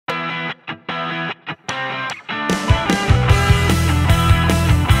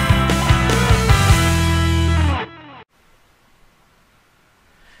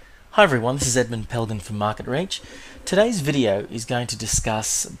Hi everyone, this is Edmund Pelgan from Market Reach. Today's video is going to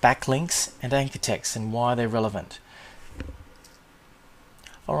discuss backlinks and anchor text and why they're relevant.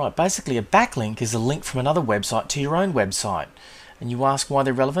 Alright, basically a backlink is a link from another website to your own website. And you ask why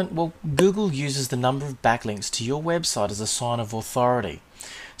they're relevant? Well, Google uses the number of backlinks to your website as a sign of authority.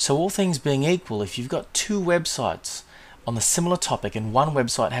 So all things being equal, if you've got two websites on the similar topic and one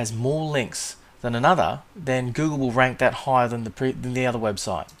website has more links than another, then Google will rank that higher than the other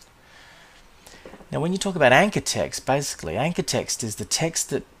website. Now when you talk about anchor text, basically anchor text is the text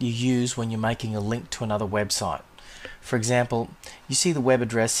that you use when you're making a link to another website. For example, you see the web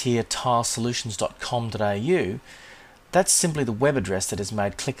address here, tilesolutions.com.au. That's simply the web address that is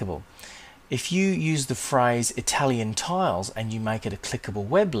made clickable. If you use the phrase Italian tiles and you make it a clickable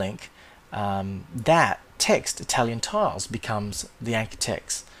web link, that text, Italian tiles, becomes the anchor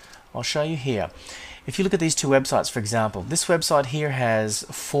text. I'll show you here. If you look at these two websites, for example, this website here has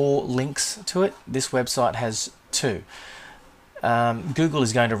 4 links to it. This website has 2. Google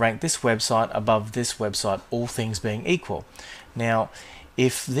is going to rank this website above this website, all things being equal. Now,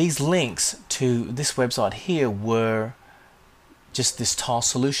 if these links to this website here were just this Tile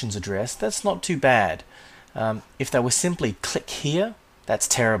Solutions address, that's not too bad. If they were simply click here, that's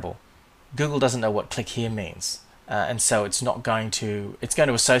terrible. Google doesn't know what click here means. And so it's going to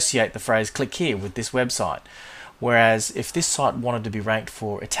associate the phrase click here with this website. Whereas if this site wanted to be ranked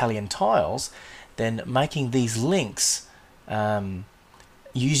for Italian tiles, then making these links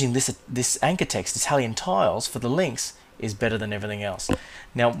using this anchor text Italian tiles for the links is better than everything else.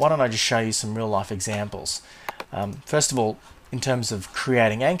 Now why don't I just show you some real life examples. First of all, in terms of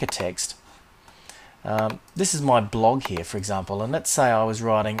creating anchor text, this is my blog here, for example, and let's say I was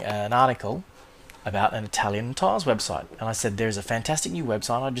writing an article about an Italian tiles website, and I said there's a fantastic new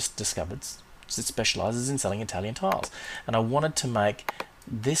website I just discovered that specializes in selling Italian tiles, and I wanted to make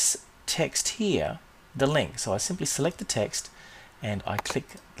this text here the link. So I simply select the text and I click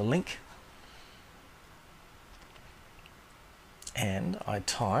the link and I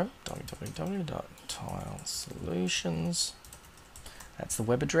type www.tilesolutions, that's the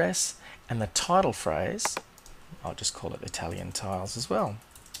web address, and the title phrase, I'll just call it Italian tiles as well,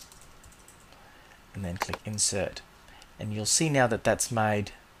 and then click insert, and you'll see now that that's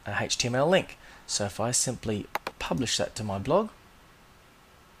made a HTML link. So if I simply publish that to my blog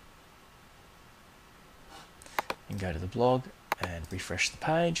and go to the blog and refresh the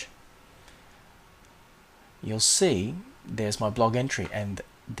page, you'll see there's my blog entry and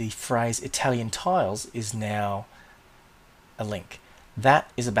the phrase Italian tiles is now a link.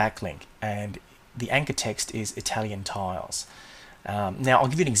 That is a backlink, and the anchor text is Italian tiles. Now I'll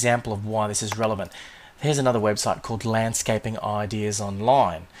give you an example of why this is relevant. Here's another website called Landscaping Ideas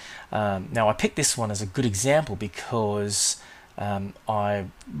Online. Now I picked this one as a good example because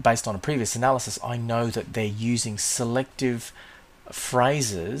based on a previous analysis, I know that they're using selective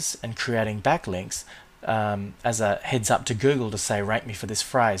phrases and creating backlinks as a heads up to Google to say rank me for this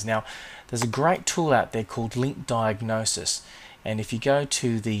phrase. Now there's a great tool out there called Link Diagnosis, and if you go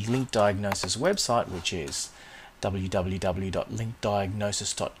to the Link Diagnosis website, which is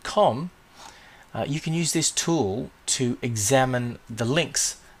www.linkdiagnosis.com, you can use this tool to examine the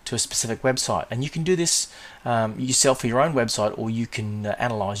links to a specific website, and you can do this yourself for your own website, or you can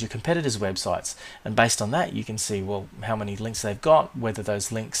analyze your competitors' websites, and based on that you can see, well, how many links they've got, whether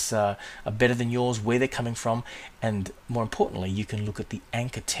those links are better than yours, where they're coming from, and more importantly you can look at the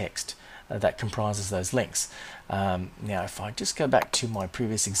anchor text that comprises those links. Now if I just go back to my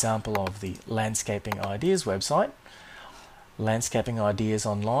previous example of the Landscaping Ideas website,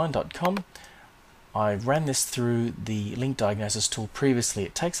 landscapingideasonline.com, I ran this through the link diagnosis tool previously.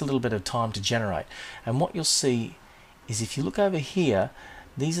 It takes a little bit of time to generate, and what you'll see is if you look over here,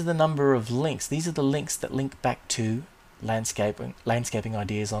 these are the number of links. These are the links that link back to Landscaping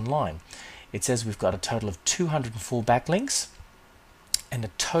Ideas Online. It says we've got a total of 204 backlinks and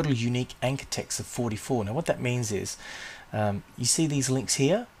a total unique anchor text of 44. Now what that means is, you see these links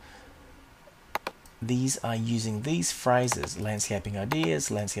here? These are using these phrases, landscaping ideas,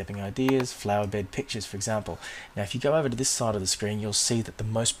 flower bed pictures, for example. Now if you go over to this side of the screen, you'll see that the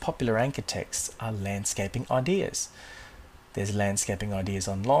most popular anchor texts are landscaping ideas. There's landscaping ideas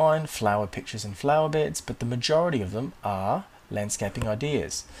online, flower pictures and flower beds, but the majority of them are landscaping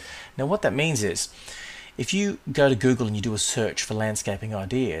ideas. Now what that means is, if you go to Google and you do a search for landscaping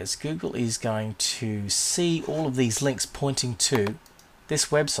ideas, Google is going to see all of these links pointing to this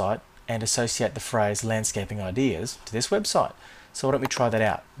website and associate the phrase landscaping ideas to this website. So why don't we try that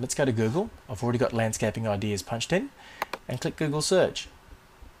out? Let's go to Google. I've already got landscaping ideas punched in, and click Google search.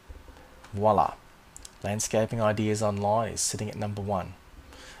 Voila. Landscaping Ideas Online is sitting at #1.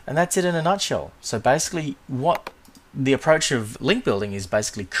 And that's it in a nutshell. So basically what the approach of link building is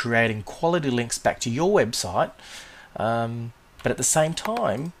basically creating quality links back to your website, but at the same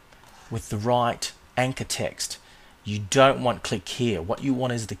time with the right anchor text. You don't want click here. What you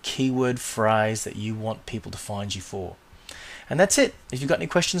want is the keyword phrase that you want people to find you for. And that's it. If you've got any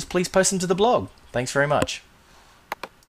questions, please post them to the blog. Thanks very much.